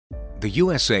The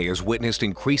USA has witnessed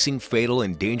increasing fatal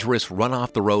and dangerous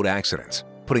run-off-the-road accidents,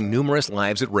 putting numerous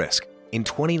lives at risk. In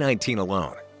 2019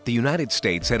 alone, the United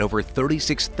States had over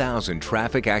 36,000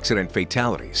 traffic accident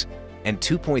fatalities and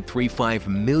 2.35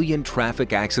 million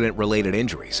traffic accident-related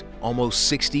injuries, almost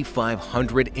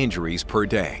 6,500 injuries per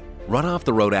day.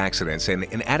 Run-off-the-road accidents and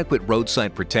inadequate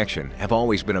roadside protection have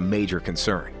always been a major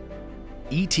concern.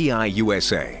 ETI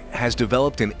USA has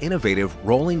developed an innovative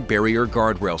rolling barrier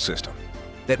guardrail system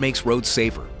that makes roads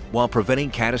safer while preventing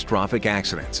catastrophic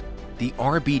accidents. The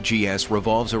RBGS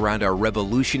revolves around our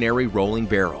revolutionary rolling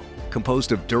barrel,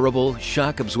 composed of durable,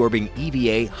 shock-absorbing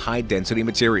EVA high-density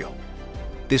material.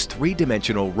 This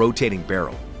three-dimensional rotating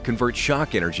barrel converts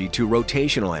shock energy to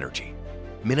rotational energy,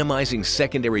 minimizing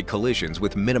secondary collisions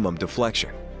with minimum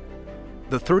deflection.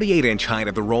 The 38-inch height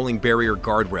of the rolling barrier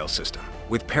guardrail system,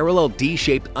 with parallel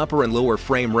D-shaped upper and lower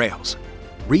frame rails,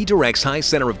 redirects high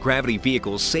center of gravity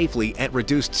vehicles safely at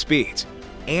reduced speeds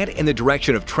and in the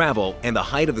direction of travel, and the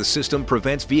height of the system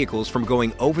prevents vehicles from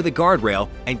going over the guardrail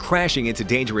and crashing into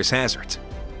dangerous hazards.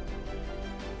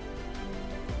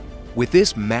 With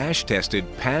this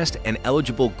MASH-tested, passed and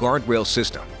eligible guardrail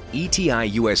system, ETI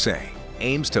USA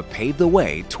aims to pave the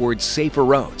way towards safer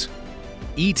roads.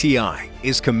 ETI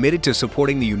is committed to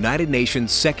supporting the United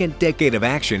Nations' second decade of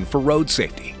action for road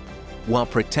safety while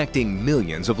protecting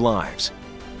millions of lives.